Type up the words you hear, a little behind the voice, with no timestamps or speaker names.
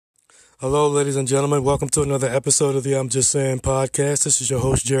Hello, ladies and gentlemen. Welcome to another episode of the I'm Just Saying podcast. This is your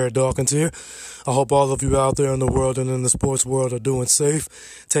host, Jared Dawkins here. I hope all of you out there in the world and in the sports world are doing safe,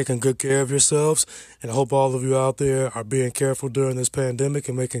 taking good care of yourselves, and I hope all of you out there are being careful during this pandemic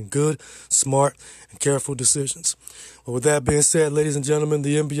and making good, smart, and careful decisions. Well, with that being said, ladies and gentlemen,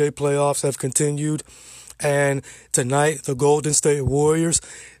 the NBA playoffs have continued, and tonight the Golden State Warriors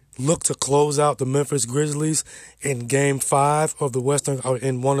look to close out the Memphis Grizzlies in Game 5 of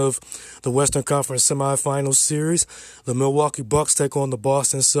in one of the Western Conference semifinal series. The Milwaukee Bucks take on the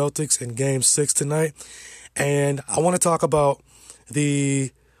Boston Celtics in Game 6 tonight. And I want to talk about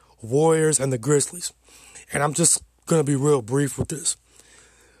the Warriors and the Grizzlies. And I'm just going to be real brief with this.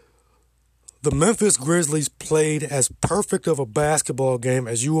 The Memphis Grizzlies played as perfect of a basketball game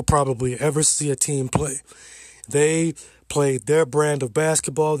as you will probably ever see a team play. They played their brand of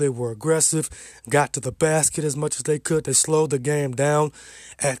basketball. They were aggressive, got to the basket as much as they could. They slowed the game down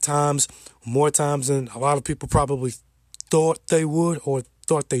at times, more times than a lot of people probably thought they would or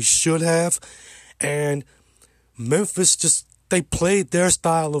thought they should have. And Memphis they played their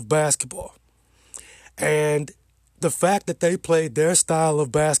style of basketball. And the fact that they played their style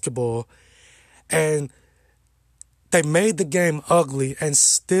of basketball and they made the game ugly and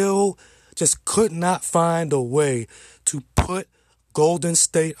still just could not find a way to put Golden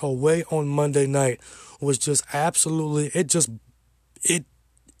State away on Monday night was just absolutely, it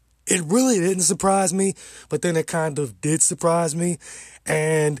really didn't surprise me, but then it kind of did surprise me.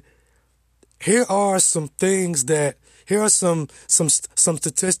 And here are some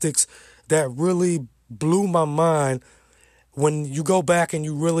statistics that really blew my mind when you go back and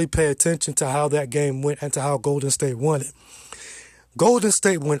you really pay attention to how that game went and to how Golden State won it. Golden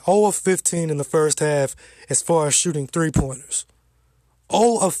State went 0 of 15 in the first half as far as shooting three-pointers.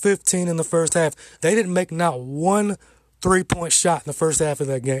 0 of 15 in the first half. They didn't make not one three-point shot in the first half of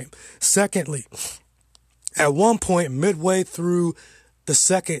that game. Secondly, at one point midway through the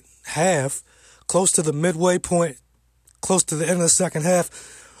second half, close to the midway point, close to the end of the second half,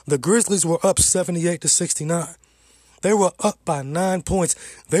 the Grizzlies were up 78-69. They were up by 9 points.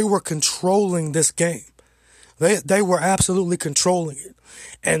 They were controlling this game. They were absolutely controlling it.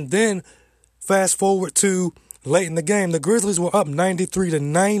 And then, fast forward to late in the game, the Grizzlies were up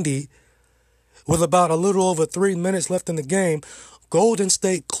 93-90 with about a little over 3 minutes left in the game. Golden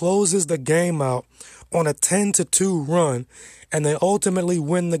State closes the game out on a 10-2 run, and they ultimately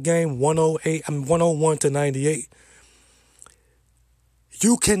win the game 101-98.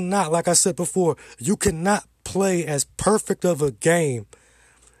 You cannot, like I said before, you cannot play as perfect of a game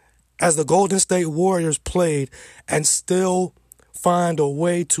as the Golden State Warriors played and still find a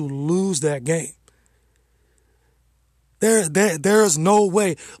way to lose that game. There is no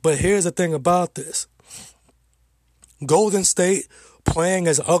way. But here's the thing about this. Golden State playing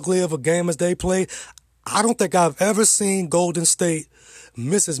as ugly of a game as they played, I don't think I've ever seen Golden State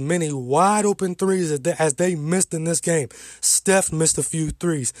miss as many wide open threes as they missed in this game. Steph missed a few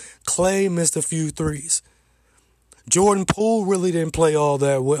threes. Clay missed a few threes. Jordan Poole really didn't play all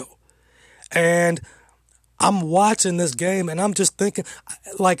that well. And I'm watching this game and I'm just thinking,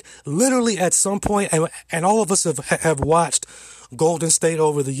 like, literally at some point, and all of us have watched Golden State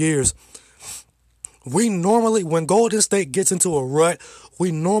over the years. We normally, when Golden State gets into a rut,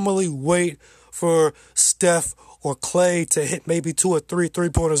 we normally wait for Steph or Clay to hit maybe 2 or 3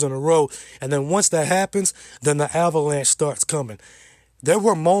 three-pointers in a row. And then once that happens, then the avalanche starts coming. There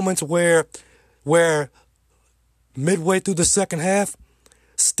were moments where midway through the second half,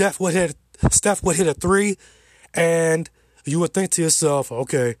 Steph would hit a three, and you would think to yourself,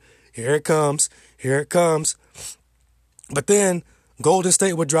 okay, here it comes. But then Golden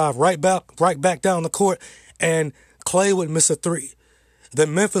State would drive right back down the court, and Clay would miss a three.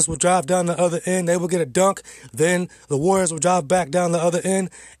 Then Memphis would drive down the other end. They would get a dunk. Then the Warriors would drive back down the other end,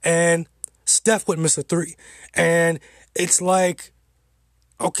 and Steph would miss a three. And it's like,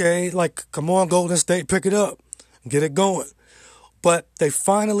 okay, like, come on, Golden State, pick it up. Get it going. But they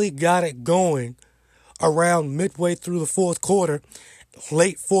finally got it going around midway through the fourth quarter,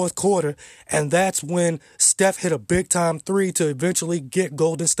 late fourth quarter, and that's when Steph hit a big-time three to eventually get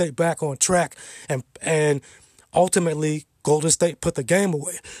Golden State back on track, and ultimately Golden State put the game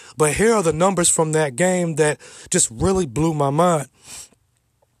away. But here are the numbers from that game that just really blew my mind.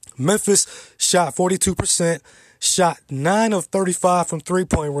 Memphis shot 42%, shot 9 of 35 from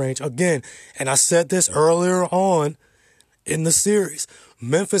three-point range. Again, and I said this earlier on in the series,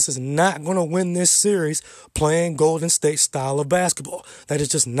 Memphis is not going to win this series playing Golden State style of basketball. That is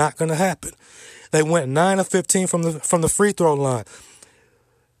just not going to happen. They went 9 of 15 from the free throw line.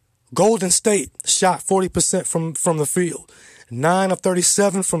 Golden State shot 40% from the field. 9 of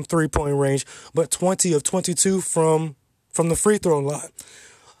 37 from three-point range, but 20 of 22 from the free throw line.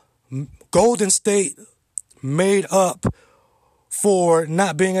 Golden State made up for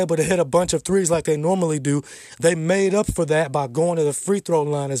not being able to hit a bunch of threes like they normally do. They made up for that by going to the free throw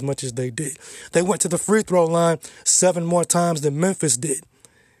line as much as they did. They went to the free throw line 7 more times than Memphis did.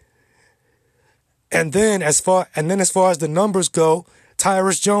 And then as far as the numbers go,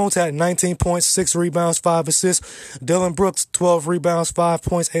 Tyrus Jones had 19 points, 6 rebounds, 5 assists. Dillon Brooks, 12 rebounds, 5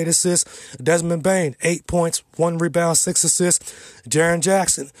 points, 8 assists. Desmond Bane, 8 points, 1 rebound, 6 assists. Jaren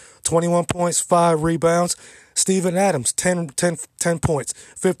Jackson, 21 points, 5 rebounds. Steven Adams, 10 points,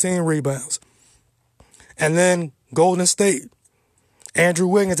 15 rebounds. And then Golden State, Andrew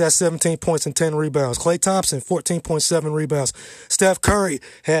Wiggins had 17 points and 10 rebounds. Klay Thompson, 14.7 rebounds. Steph Curry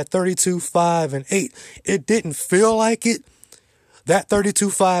had 32, 5, and 8. It didn't feel like it. That 32,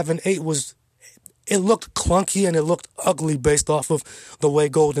 5, and 8 it looked clunky and it looked ugly based off of the way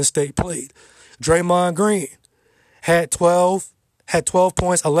Golden State played. Draymond Green had 12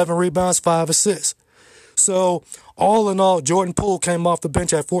 points, 11 rebounds, 5 assists. So, all in all, Jordan Poole came off the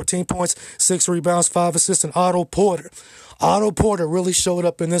bench at 14 points, 6 rebounds, 5 assists, and Otto Porter. Otto Porter really showed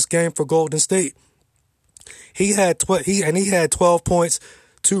up in this game for Golden State. He had 12 points,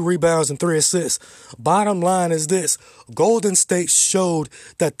 2 rebounds, and 3 assists. Bottom line is this: Golden State showed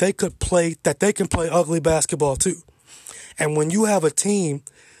that they can play ugly basketball too. And when you have a team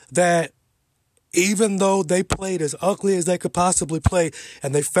that, even though they played as ugly as they could possibly play,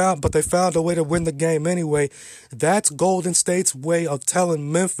 and they found a way to win the game anyway, that's Golden State's way of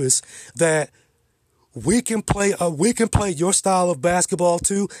telling Memphis that we can play your style of basketball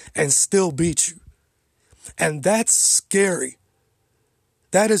too and still beat you. And that's scary.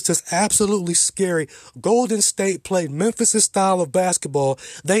 That is just absolutely scary. Golden State played Memphis' style of basketball.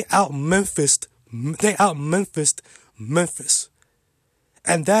 They out-Memphis Memphis.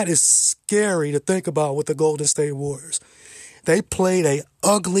 And that is scary to think about with the Golden State Warriors. They played a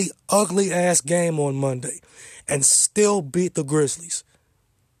ugly ass game on Monday and still beat the Grizzlies.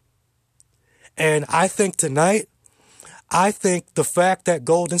 And I think tonight, the fact that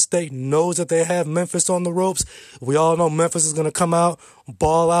Golden State knows that they have Memphis on the ropes, we all know Memphis is going to come out,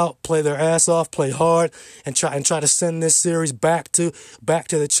 ball out, play their ass off, play hard, and try to send this series back to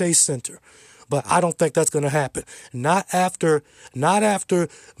the Chase Center. But I don't think that's going to happen. Not after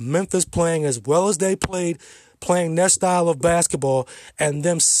Memphis playing as well as they played, playing their style of basketball, and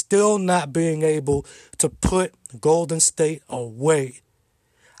them still not being able to put Golden State away.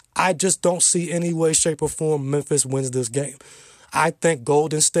 I just don't see any way, shape, or form Memphis wins this game. I think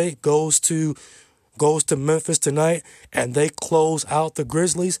Golden State goes to Memphis tonight, and they close out the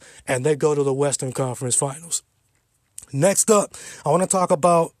Grizzlies, and they go to the Western Conference Finals. Next up, I want to talk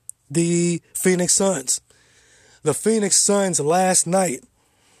about the Phoenix Suns. The Phoenix Suns last night.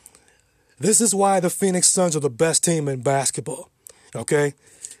 This is why the Phoenix Suns are the best team in basketball. Okay?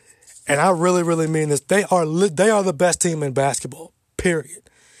 And I really, really mean this. They are the best team in basketball. Period.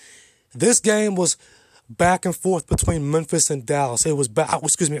 This game was back and forth between Memphis and Dallas. It was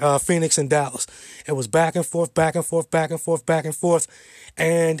Phoenix and Dallas. It was back and forth, back and forth, back and forth, back and forth.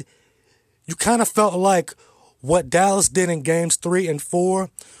 And you kind of felt like what Dallas did in games 3 and 4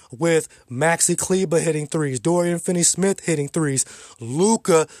 with Maxi Kleber hitting threes, Dorian Finney-Smith hitting threes,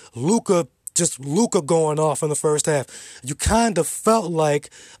 Luka going off in the first half. You kind of felt like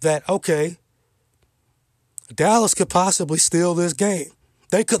that, okay, Dallas could possibly steal this game.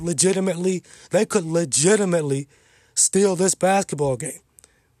 They could legitimately steal this basketball game.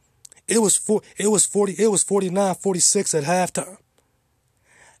 It was 49-46 at halftime.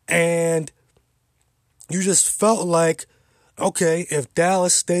 And you just felt like, okay, if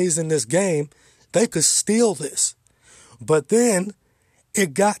Dallas stays in this game, they could steal this. But then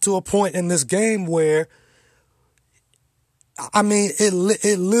it got to a point in this game where, I mean, it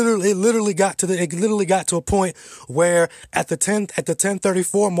literally got to a point where at the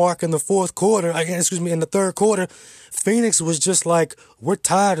 10:34 mark in the fourth quarter, in the third quarter, Phoenix was just like, we're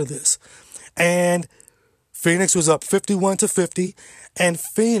tired of this. And Phoenix was up 51-50, and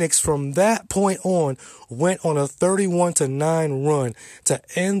Phoenix from that point on went on a 31-9 run to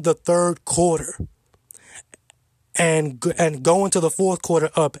end the third quarter and go into the fourth quarter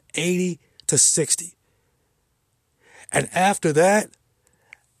up 80-60. And after that,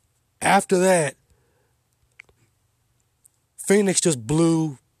 Phoenix just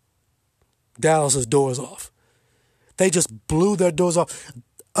blew Dallas's doors off. They just blew their doors off.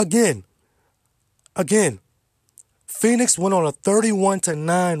 Again, Phoenix went on a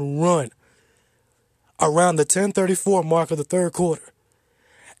 31-9 run around the 10:34 mark of the third quarter.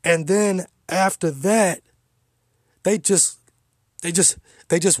 And then after that, they just They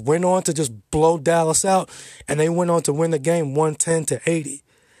just went on to just blow Dallas out, and they went on to win the game 110-80.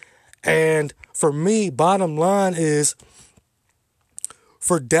 And for me, bottom line is,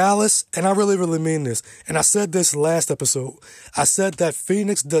 for Dallas, and I really, really mean this, and I said this last episode, I said that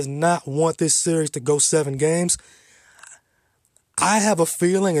Phoenix does not want this series to go 7 games. I have a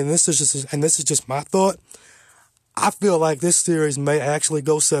feeling, and this is just my thought, I feel like this series may actually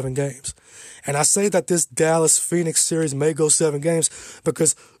go 7 games. And I say that this Dallas-Phoenix series may go 7 games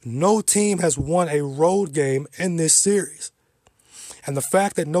because no team has won a road game in this series. And the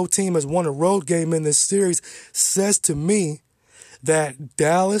fact that no team has won a road game in this series says to me that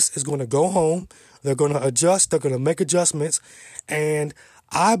Dallas is going to go home. They're going to adjust. They're going to make adjustments. And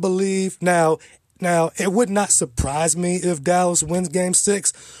I believe now, it would not surprise me if Dallas wins Game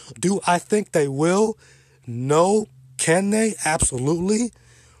 6. Do I think they will? No. Can they? Absolutely.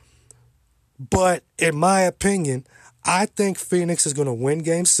 But in my opinion, I think Phoenix is going to win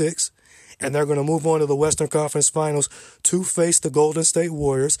Game 6. And they're going to move on to the Western Conference Finals to face the Golden State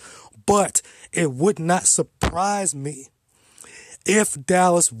Warriors. But it would not surprise me if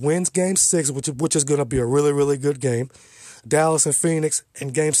Dallas wins Game 6, which is going to be a really, really good game. Dallas and Phoenix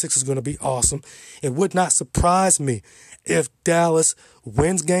and Game 6 is going to be awesome. It would not surprise me if Dallas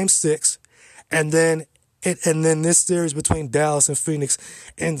wins Game 6 and then this series between Dallas and Phoenix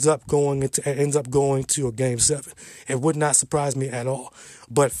ends up going to a Game 7. It would not surprise me at all.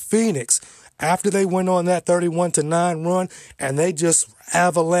 But Phoenix, after they went on that 31-9 run and they just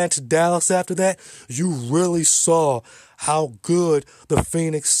avalanched Dallas after that, you really saw how good the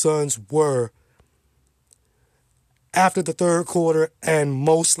Phoenix Suns were after the third quarter and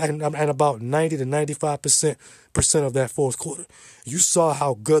about 90 to 95% of that fourth quarter. You saw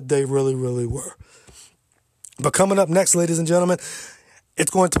how good they really, really were. But coming up next, ladies and gentlemen,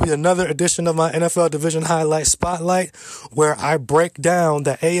 it's going to be another edition of my NFL Division Highlight Spotlight, where I break down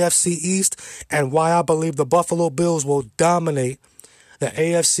the AFC East and why I believe the Buffalo Bills will dominate the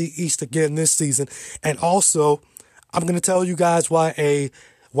AFC East again this season. And also, I'm going to tell you guys why a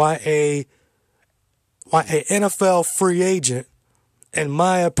NFL free agent, in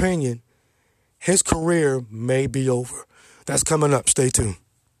my opinion, his career may be over. That's coming up. Stay tuned.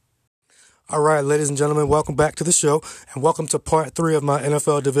 All right, ladies and gentlemen, welcome back to the show, and welcome to part 3 of my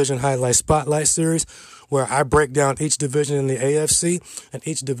NFL Division Highlight Spotlight series, where I break down each division in the AFC and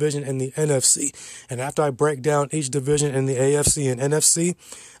each division in the NFC. And after I break down each division in the AFC and NFC,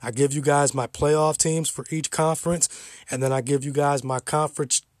 I give you guys my playoff teams for each conference, and then I give you guys my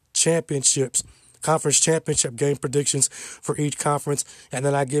conference championship game predictions for each conference, and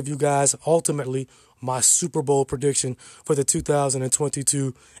then I give you guys ultimately my Super Bowl prediction for the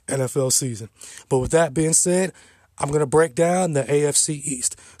 2022 NFL season. But with that being said, I'm going to break down the AFC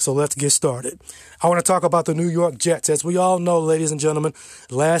East. So let's get started. I want to talk about the New York Jets. As we all know, ladies and gentlemen,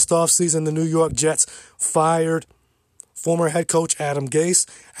 last offseason, the New York Jets fired former head coach Adam Gase,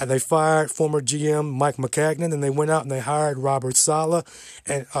 and they fired former GM Mike Maccagnan, and they went out and they hired Robert Saleh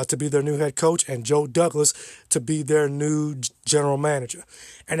to be their new head coach and Joe Douglas to be their new general manager.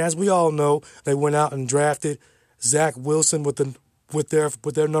 And as we all know, they went out and drafted Zach Wilson with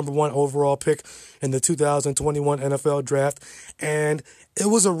their number 1 overall pick in the 2021 NFL draft, and it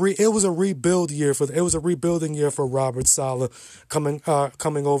was a rebuilding year for Robert Saleh coming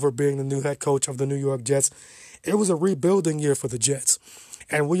over being the new head coach of the New York Jets. It was a rebuilding year for the Jets,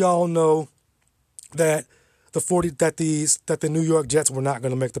 and we all know that the New York Jets were not going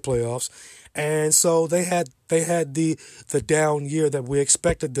to make the playoffs, and so they had the down year that we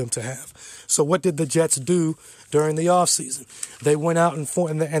expected them to have. So what did the Jets do during the offseason? They went out and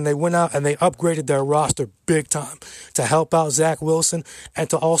they upgraded their roster big time to help out Zach Wilson and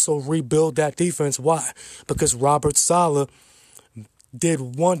to also rebuild that defense. Why? Because Robert Saleh did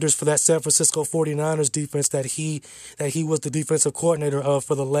wonders for that San Francisco 49ers defense that he was the defensive coordinator of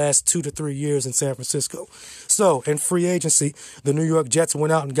for the last 2 to 3 years in San Francisco. So in free agency, the New York Jets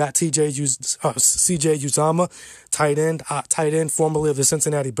went out and got C.J. Uzomah, tight end formerly of the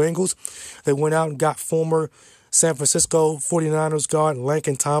Cincinnati Bengals. They went out and got former San Francisco 49ers guard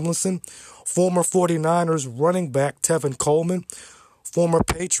Laken Tomlinson, former 49ers running back Tevin Coleman, former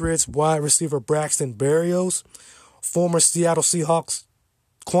Patriots wide receiver Braxton Berrios, former Seattle Seahawks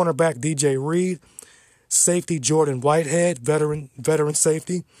cornerback DJ Reed, safety Jordan Whitehead, veteran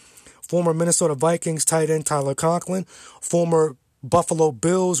safety, former Minnesota Vikings tight end Tyler Conklin, former Buffalo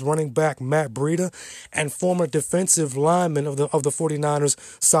Bills running back Matt Breida, and former defensive lineman of the 49ers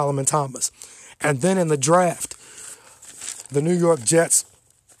Solomon Thomas. And then in the draft, the New York Jets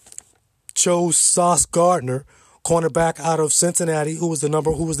chose Sauce Gardner, cornerback out of Cincinnati, who was their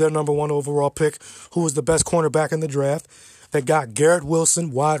number 1 overall pick, who was the best cornerback in the draft. They got Garrett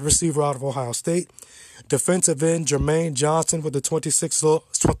Wilson, wide receiver out of Ohio State. Defensive end Jermaine Johnson with the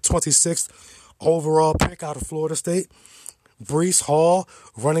 26th overall pick out of Florida State. Breece Hall,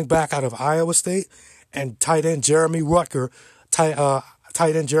 running back out of Iowa State. And tight end Jeremy Rucker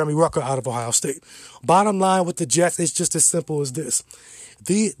out of Ohio State. Bottom line with the Jets is just as simple as this.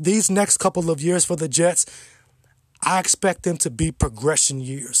 These next couple of years for the Jets, I expect them to be progression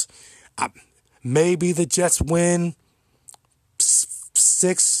years. Maybe the Jets win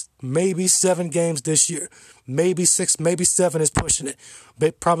 6, maybe 7 games this year. Maybe 6, maybe 7 is pushing it.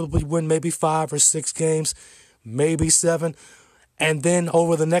 They probably win maybe 5 or 6 games, maybe 7. And then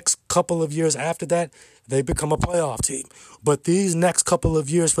over the next couple of years after that, they become a playoff team. But these next couple of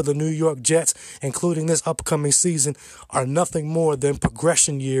years for the New York Jets, including this upcoming season, are nothing more than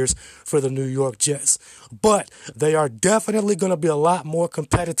progression years for the New York Jets. But they are definitely going to be a lot more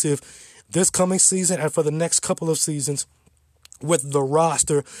competitive this coming season and for the next couple of seasons with the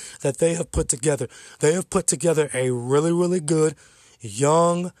roster that they have put together. They have put together a really, really good,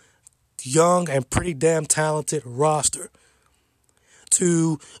 young and pretty damn talented roster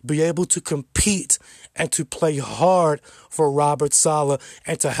to be able to compete and to play hard for Robert Saleh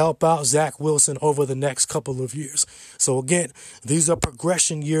and to help out Zach Wilson over the next couple of years. So again, these are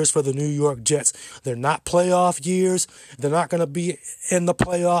progression years for the New York Jets. They're not playoff years. They're not going to be in the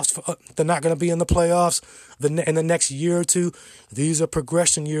playoffs. In the next year or two. These are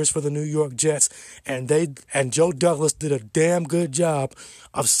progression years for the New York Jets, and Joe Douglas did a damn good job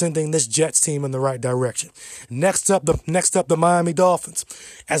of sending this Jets team in the right direction. Next up, the Miami Dolphins.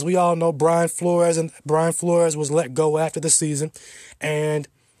 As we all know, Brian Flores was let go after the season, and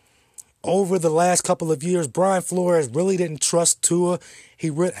over the last couple of years, Brian Flores really didn't trust Tua.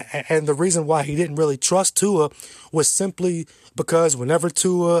 And the reason why he didn't really trust Tua was simply because whenever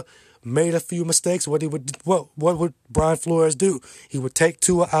Tua made a few mistakes, what would Brian Flores do? He would take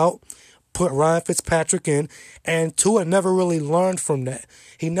Tua out, put Ryan Fitzpatrick in, and Tua never really learned from that.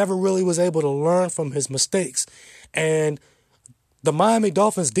 He never really was able to learn from his mistakes. And the Miami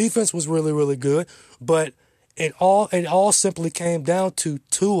Dolphins defense was really, really good, but it all simply came down to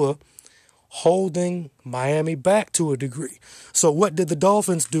Tua holding Miami back to a degree. So what did the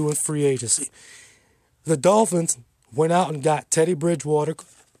Dolphins do in free agency? The Dolphins went out and got Teddy Bridgewater,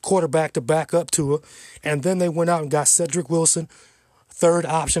 quarterback, to back up Tua, and then they went out and got Cedric Wilson, third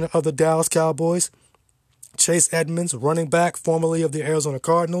option of the Dallas Cowboys, Chase Edmonds, running back, formerly of the Arizona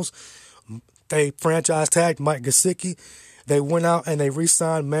Cardinals. They franchise tagged Mike Gesicki. They went out and they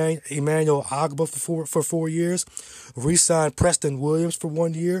re-signed Emmanuel Ogbah for 4 years, re-signed Preston Williams for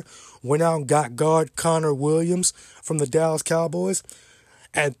 1 year, went out and got guard Connor Williams from the Dallas Cowboys.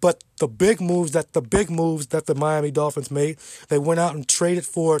 But the big moves that the Miami Dolphins made, they went out and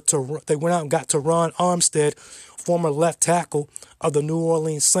got Teron Armstead, former left tackle of the New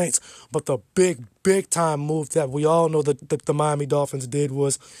Orleans Saints. But the big time move that we all know that the Miami Dolphins did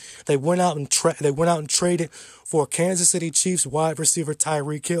was they went out and traded for Kansas City Chiefs wide receiver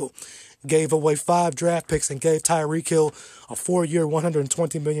Tyreek Hill. Gave away 5 draft picks and gave Tyreek Hill a 4-year,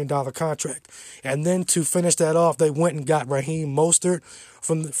 $120 million contract. And then to finish that off, they went and got Raheem Mostert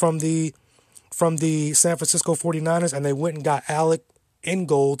from the San Francisco 49ers, and they went and got Alec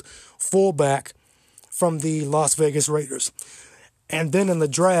Ingold, fullback, from the Las Vegas Raiders. And then in the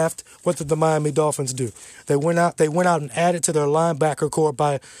draft, what did the Miami Dolphins do? They went out and added to their linebacker core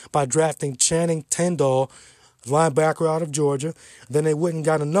by drafting Channing Tindall, linebacker out of Georgia. Then they went and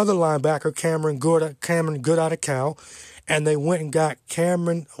got another linebacker, Cameron Good out of Cal. And they went and got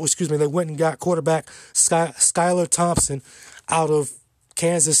quarterback Skylar Thompson out of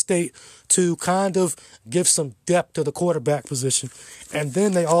Kansas State to kind of give some depth to the quarterback position. And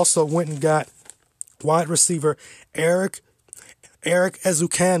then they also went and got wide receiver Eric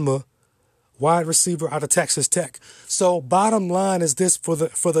Ezukanma, wide receiver out of Texas Tech. So bottom line is this for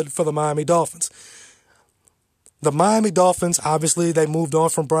the Miami Dolphins. The Miami Dolphins, obviously, they moved on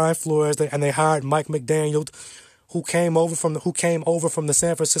from Brian Flores and they hired Mike McDaniel, who came over from the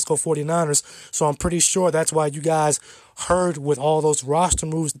San Francisco 49ers. So I'm pretty sure that's why you guys heard with all those roster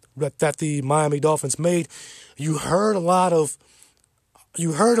moves that the Miami Dolphins made. You heard a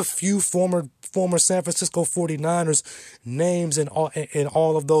few former San Francisco 49ers names in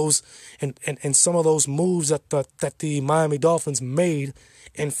all of those and some of those moves that the Miami Dolphins made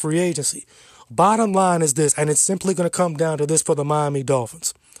in free agency. Bottom line is this, and it's simply going to come down to this for the Miami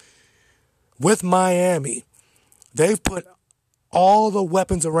Dolphins. With Miami, they've put all the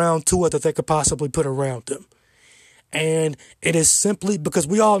weapons around Tua that they could possibly put around them. And it is simply because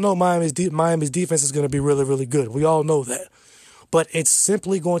we all know Miami's defense is going to be really, really good. We all know that. But it's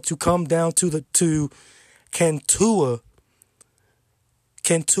simply going to come down to can Tua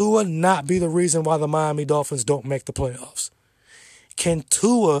Can Tua not be the reason why the Miami Dolphins don't make the playoffs? Can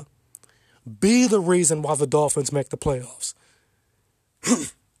Tua be the reason why the Dolphins make the playoffs?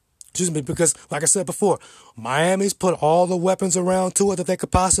 Excuse me, because like I said before, Miami's put all the weapons around Tua that they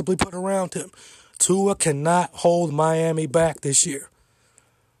could possibly put around him. Tua cannot hold Miami back this year.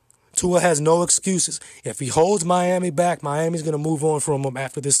 Tua has no excuses. If he holds Miami back, Miami's going to move on from him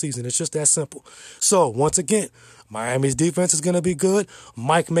after this season. It's just that simple. So, once again, Miami's defense is going to be good.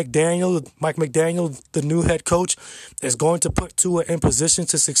 Mike McDaniel, the new head coach, is going to put Tua in position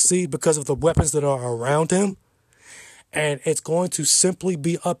to succeed because of the weapons that are around him. And it's going to simply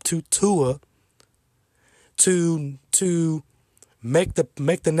be up to Tua to make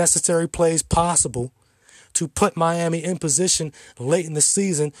the necessary plays possible to put Miami in position late in the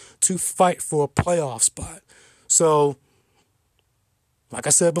season to fight for a playoff spot. So, like I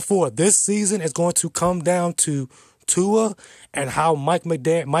said before, this season is going to come down to Tua and how Mike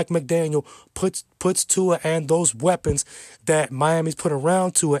McDaniel puts Tua and those weapons that Miami's put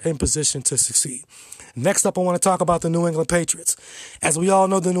around Tua in position to succeed. Next up, I want to talk about the New England Patriots. As we all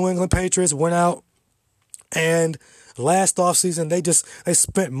know, the New England Patriots went out and last offseason, they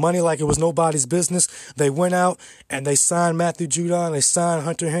spent money like it was nobody's business. They went out and they signed Matthew Judon, they signed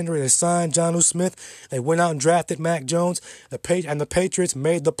Hunter Henry, they signed Jonnu Smith. They went out and drafted Mac Jones. The Patriots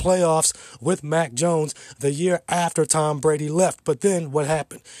made the playoffs with Mac Jones the year after Tom Brady left. But then what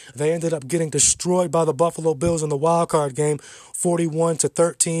happened? They ended up getting destroyed by the Buffalo Bills in the wild card game,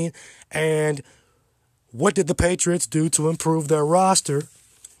 41-13. And what did the Patriots do to improve their roster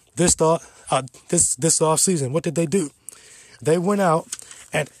this offseason? What did they do? They went out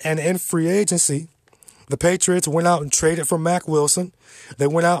and in free agency, the Patriots went out and traded for Mack Wilson. They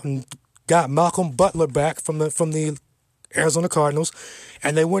went out and got Malcolm Butler back from the Arizona Cardinals,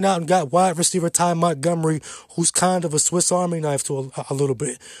 and they went out and got wide receiver Ty Montgomery, who's kind of a Swiss Army knife to a little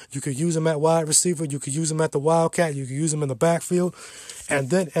bit. You could use him at wide receiver, you could use him at the Wildcat, you could use him in the backfield, and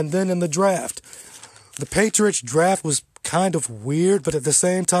then in the draft. The Patriots draft was kind of weird, but at the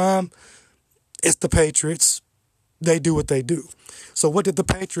same time, it's the Patriots. They do what they do. So what did the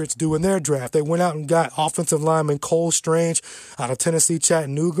Patriots do in their draft? They went out and got offensive lineman Cole Strange out of Tennessee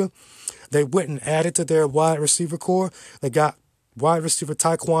Chattanooga. They went and added to their wide receiver core. They got wide receiver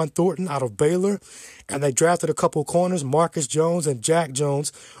Tyquan Thornton out of Baylor. And they drafted a couple corners, Marcus Jones and Jack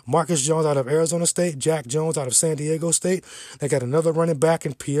Jones. Marcus Jones out of Arizona State, Jack Jones out of San Diego State. They got another running back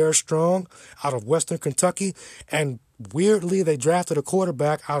in Pierre Strong out of Western Kentucky. And weirdly, they drafted a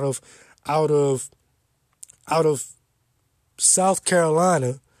quarterback out of South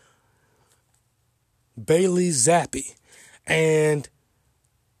Carolina, Bailey Zappi. And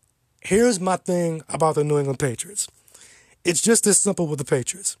here's my thing about the New England Patriots. It's just as simple with the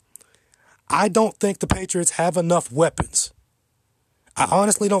Patriots. I don't think the Patriots have enough weapons. I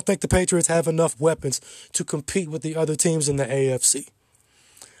honestly don't think the Patriots have enough weapons to compete with the other teams in the AFC.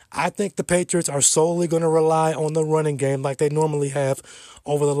 I think the Patriots are solely going to rely on the running game like they normally have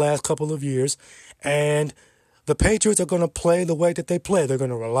over the last couple of years. And the Patriots are going to play the way that they play. They're going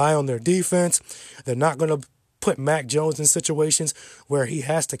to rely on their defense. They're not going to put Mac Jones in situations where he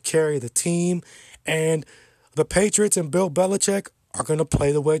has to carry the team. And the Patriots and Bill Belichick are going to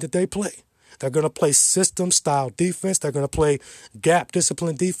play the way that they play. They're going to play system-style defense. They're going to play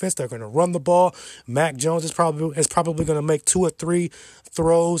gap-discipline defense. They're going to run the ball. Mac Jones is probably going to make 2 or 3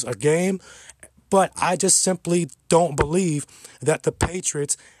 throws a game. But I just simply don't believe that the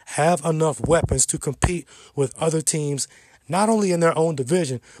Patriots have enough weapons to compete with other teams, not only in their own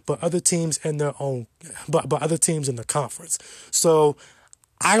division, but other teams in their own, but other teams in the conference. So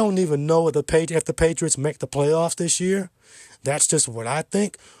I don't even know if the Patriots make the playoffs this year. That's just what I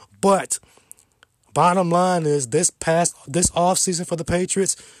think. But bottom line is this offseason for the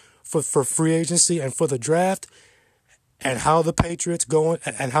Patriots, for free agency and for the draft, and how the Patriots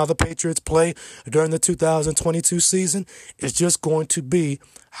play during the 2022 season is just going to be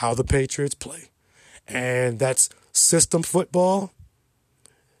how the Patriots play. And that's system football,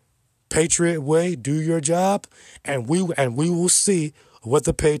 Patriot way, do your job, and we will see what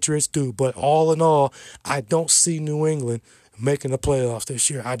the Patriots do. But all in all, I don't see New England making the playoffs this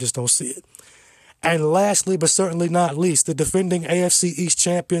year. I just don't see it. And lastly, but certainly not least, the defending AFC East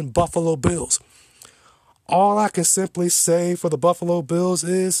champion Buffalo Bills. All I can simply say for the Buffalo Bills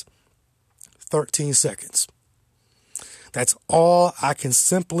is 13 seconds. That's all I can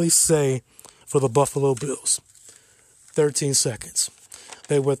simply say for the Buffalo Bills. 13 seconds.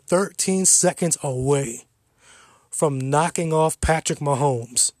 They were 13 seconds away from knocking off Patrick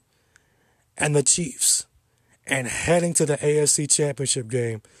Mahomes and the Chiefs and heading to the AFC Championship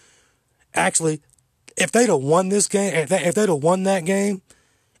game. Actually, if they'd have won this game, if they'd have won that game,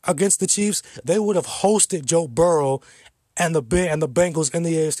 against the Chiefs, they would have hosted Joe Burrow and the Bengals in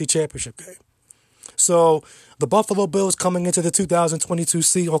the AFC Championship game. So the Buffalo Bills coming into the 2022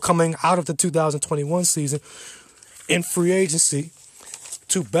 season, or coming out of the 2021 season in free agency,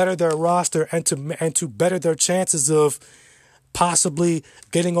 to better their roster and to better their chances of possibly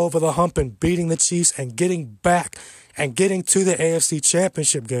getting over the hump and beating the Chiefs and getting back and getting to the AFC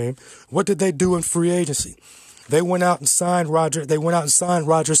Championship game. What did they do in free agency? They went out and signed Roger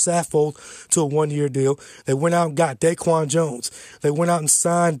Saffold to a one-year deal. They went out and got Daquan Jones. They went out and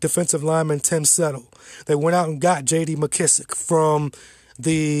signed defensive lineman Tim Settle. They went out and got J.D. McKissick from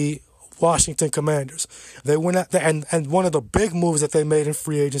the Washington Commanders. They went out there, and one of the big moves that they made in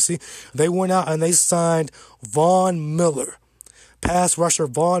free agency, they went out and they signed Von Miller, pass rusher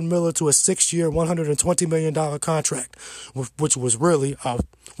Von Miller, to a 6-year, $120 million contract, which is really a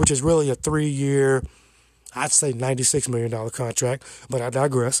 3-year, I'd say $96 million contract, but I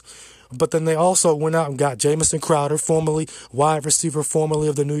digress. But then they also went out and got Jamison Crowder, formerly wide receiver, formerly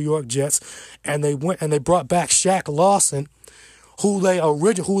of the New York Jets, and they brought back Shaq Lawson, who they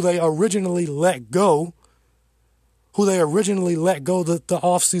originally let go the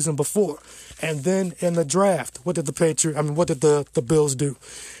offseason before. And then in the draft, what did the Bills do?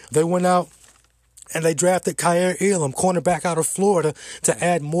 They went out and they drafted Kaiir Elam, cornerback out of Florida, to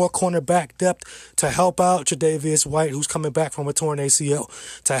add more cornerback depth, to help out Tre'Davious White, who's coming back from a torn ACL,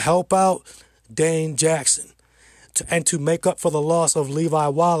 to help out Dane Jackson, and to make up for the loss of Levi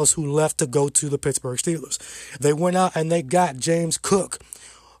Wallace, who left to go to the Pittsburgh Steelers. They went out and they got James Cook,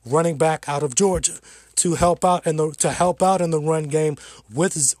 running back out of Georgia, to help out in the run game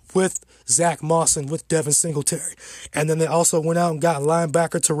with Zach Moss and with Devin Singletary. And then they also went out and got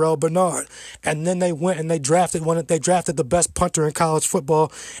linebacker Terrell Bernard. And then they went and they drafted the best punter in college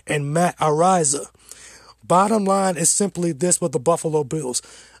football, and Matt Araiza. Bottom line is simply this with the Buffalo Bills.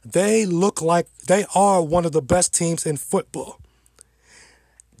 They look like they are one of the best teams in football.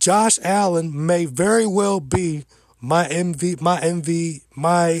 Josh Allen may very well be my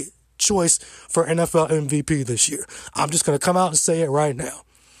choice for NFL MVP this year. I'm just going to come out and say it right now.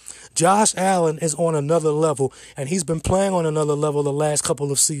 Josh Allen is on another level, and he's been playing on another level the last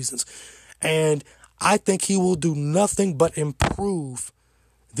couple of seasons. And I think he will do nothing but improve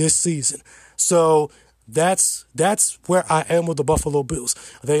this season. So that's where I am with the Buffalo Bills.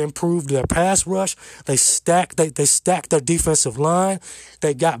 They improved their pass rush. They stacked their defensive line.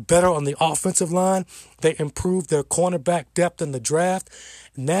 They got better on the offensive line. They improved their cornerback depth in the draft.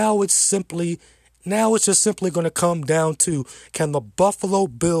 Now it's just simply going to come down to, can the Buffalo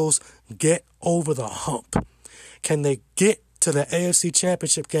Bills get over the hump? Can they get to the AFC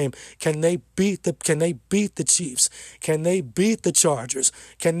Championship game? Can they beat the Chiefs? Can they beat the Chargers?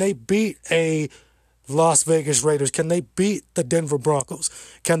 Can they beat a Las Vegas Raiders? Can they beat the Denver Broncos?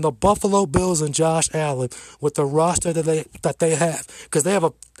 Can the Buffalo Bills and Josh Allen, with the roster that they have, because they have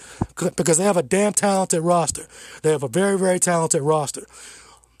a damn talented roster. They have a very, very talented roster.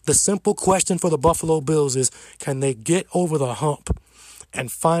 The simple question for the Buffalo Bills is, can they get over the hump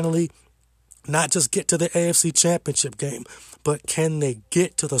and finally not just get to the AFC Championship game, but can they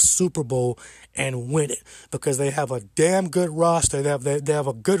get to the Super Bowl and win it? Because they have a damn good roster. They have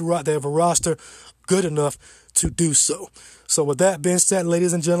a roster good enough to do so. So with that being said,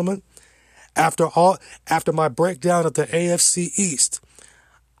 ladies and gentlemen, after my breakdown of the AFC East,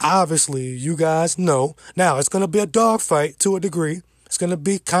 obviously you guys know now it's going to be a dogfight to a degree. It's going to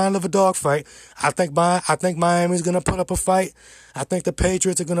be kind of a dogfight. I think Miami's going to put up a fight. I think the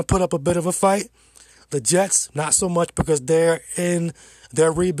Patriots are going to put up a bit of a fight. The Jets, not so much, because they're in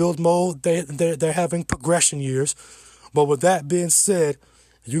their rebuild mode. They're having progression years. But with that being said,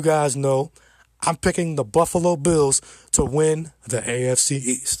 you guys know I'm picking the Buffalo Bills to win the AFC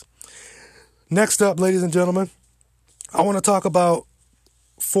East. Next up, ladies and gentlemen, I want to talk about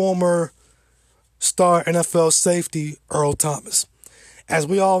former star NFL safety Earl Thomas. As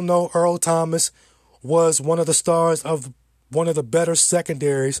we all know, Earl Thomas was one of the stars of one of the better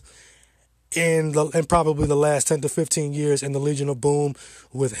secondaries in probably the last 10 to 15 years in the Legion of Boom,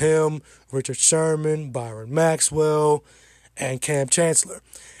 with him, Richard Sherman, Byron Maxwell, and Cam Chancellor.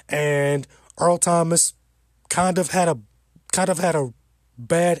 And Earl Thomas kind of had a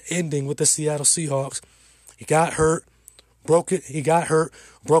bad ending with the Seattle Seahawks. He got hurt, broke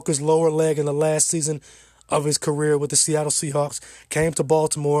his lower leg in the last season of his career with the Seattle Seahawks, came to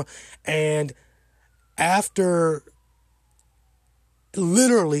Baltimore, and after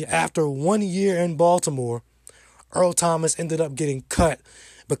 1 year in Baltimore, Earl Thomas ended up getting cut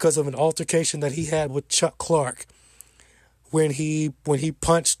because of an altercation that he had with Chuck Clark when he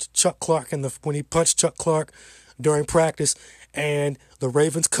punched Chuck Clark during practice, and the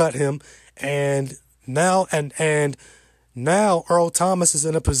Ravens cut him, and now Earl Thomas is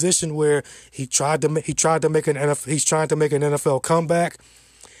in a position where he's trying to make an NFL comeback,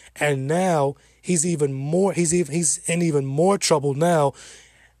 and now he's in even more trouble now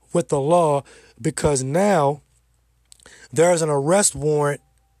with the law, because now there's an arrest warrant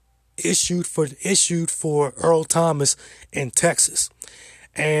issued for Earl Thomas in Texas,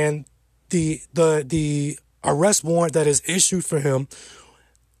 and the arrest warrant that is issued for him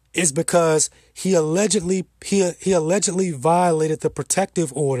is because he allegedly violated the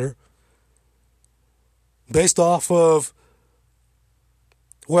protective order based off of,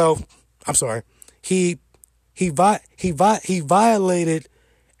 he violated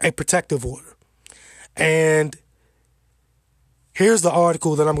a protective order. And here's the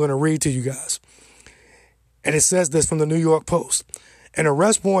article that I'm going to read to you guys. And it says this from the New York Post. An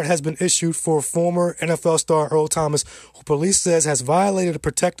arrest warrant has been issued for former NFL star Earl Thomas, who police says has violated a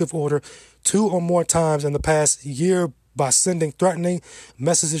protective order 2 or more times in the past year by sending threatening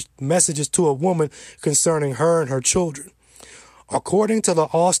messages to a woman concerning her and her children. According to the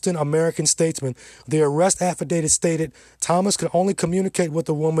Austin American-Statesman, the arrest affidavit stated Thomas could only communicate with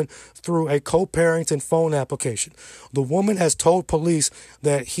the woman through a co-parenting phone application. The woman has told police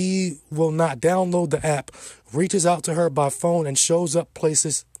that he will not download the app, reaches out to her by phone, and shows up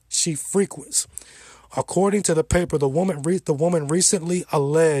places she frequents. According to the paper, the woman recently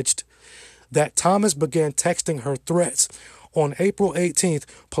alleged that Thomas began texting her threats. On April 18th,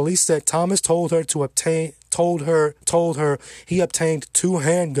 police said Thomas told her he obtained 2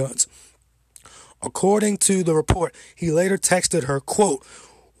 handguns. According to the report, he later texted her, quote,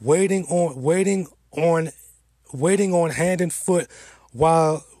 waiting on hand and foot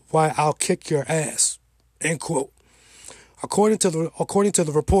while I'll kick your ass, end quote. According to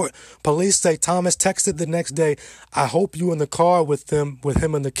the report, police say Thomas texted the next day, I hope you in the car with him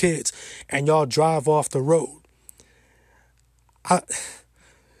and the kids, and y'all drive off the road.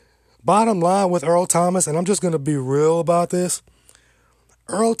 Bottom line with Earl Thomas, and I'm just going to be real about this,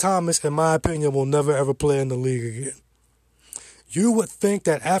 Earl Thomas, in my opinion, will never ever play in the league again. You would think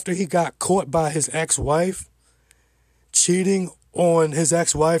that after he got caught by his ex-wife, cheating on his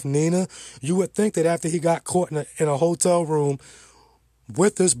ex-wife, Nina, you would think that after he got caught in a hotel room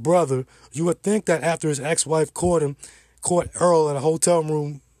with his brother, you would think that after his ex-wife caught Earl in a hotel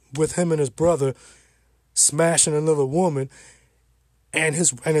room with him and his brother smashing another woman, and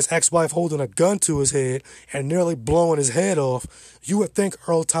his ex-wife holding a gun to his head and nearly blowing his head off, you would think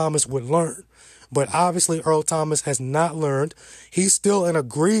Earl Thomas would learn. But obviously Earl Thomas has not learned. He's still in a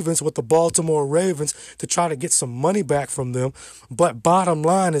grievance with the Baltimore Ravens to try to get some money back from them. But bottom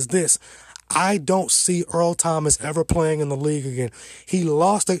line is this. I don't see Earl Thomas ever playing in the league again. He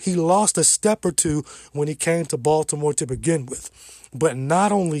lost a step or two when he came to Baltimore to begin with. But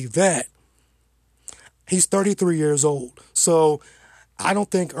not only that, he's 33 years old. So I don't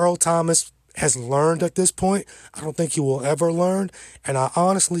think Earl Thomas has learned at this point. I don't think he will ever learn. And I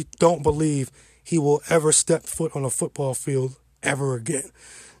honestly don't believe he will ever step foot on a football field ever again.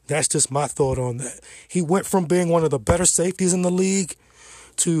 That's just my thought on that. He went from being one of the better safeties in the league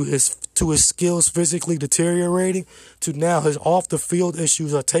to his skills physically deteriorating to now his off-the-field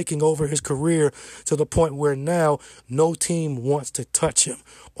issues are taking over his career to the point where now no team wants to touch him,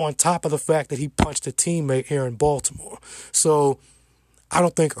 on top of the fact that he punched a teammate here in Baltimore. So I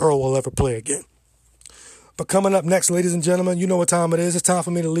don't think Earl will ever play again. But coming up next, ladies and gentlemen, you know what time it is. It's time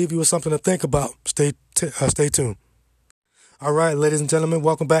for me to leave you with something to think about. Stay tuned. All right, ladies and gentlemen,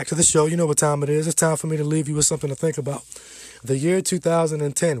 welcome back to the show. You know what time it is. It's time for me to leave you with something to think about. The year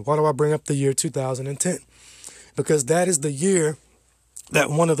 2010. Why do I bring up the year 2010? Because that is the year that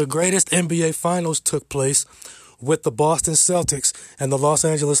one of the greatest NBA finals took place with the Boston Celtics and the Los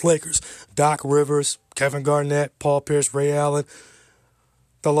Angeles Lakers. Doc Rivers, Kevin Garnett, Paul Pierce, Ray Allen,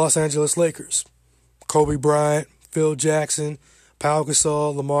 the Los Angeles Lakers. Kobe Bryant, Phil Jackson, Pau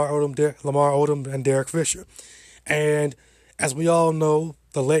Gasol, Lamar Odom, and Derek Fisher. And as we all know,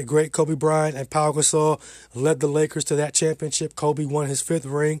 the late, great Kobe Bryant and Pau Gasol led the Lakers to that championship. Kobe won his 5th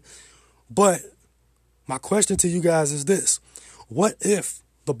ring. But my question to you guys is this. What if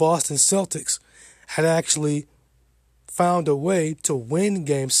the Boston Celtics had actually found a way to win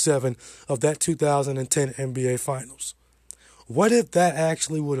Game 7 of that 2010 NBA Finals? What if that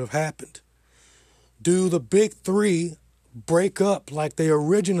actually would have happened? Do the Big Three break up like they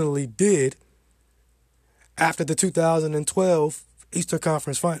originally did after the 2012 Eastern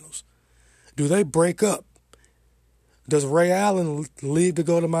Conference Finals? Do they break up? Does Ray Allen leave to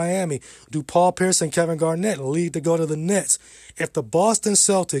go to Miami? Do Paul Pierce and Kevin Garnett leave to go to the Nets? If the Boston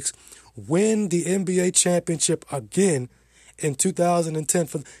Celtics win the NBA championship again in 2010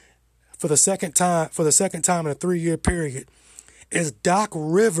 for the second time in a 3-year period. Is Doc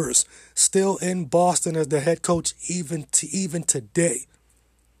Rivers still in Boston as the head coach even today?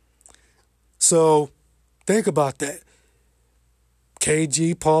 So think about that.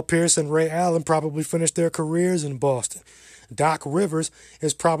 KG, Paul Pierce, and Ray Allen probably finished their careers in Boston. Doc Rivers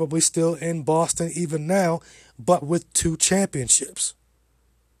is probably still in Boston even now, but with 2 championships.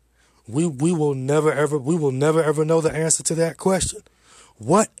 We will never ever know the answer to that question.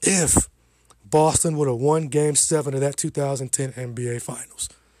 What if Boston would have won Game 7 of that 2010 NBA Finals?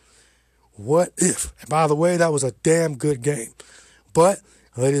 What if? And by the way, that was a damn good game. But,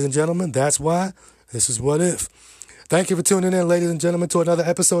 ladies and gentlemen, that's why this is What If. Thank you for tuning in, ladies and gentlemen, to another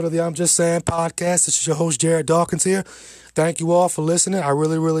episode of the I'm Just Saying podcast. This is your host, Jared Dawkins here. Thank you all for listening. I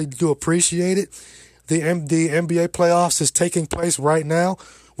really, really do appreciate it. The NBA playoffs is taking place right now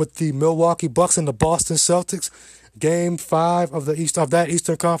with the Milwaukee Bucks and the Boston Celtics. Game 5 of that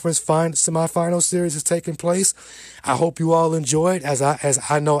Eastern Conference semifinal series is taking place. I hope you all enjoyed, as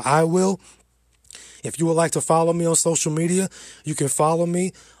I know I will. If you would like to follow me on social media, you can follow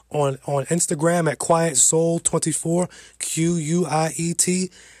me on Instagram at QuietSoul24,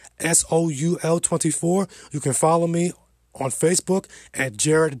 QuietSoul24. You can follow me on Facebook at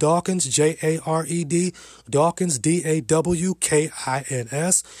Jared Dawkins, Jared Dawkins,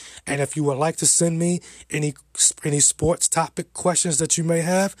 Dawkins. And if you would like to send me any sports topic questions that you may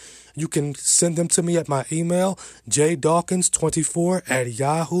have, you can send them to me at my email,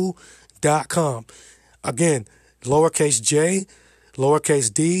 jdawkins24@yahoo.com. Again, lowercase j,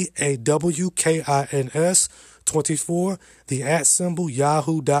 lowercase Dawkins 24, the @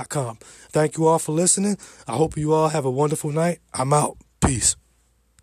 yahoo.com. Thank you all for listening. I hope you all have a wonderful night. I'm out. Peace.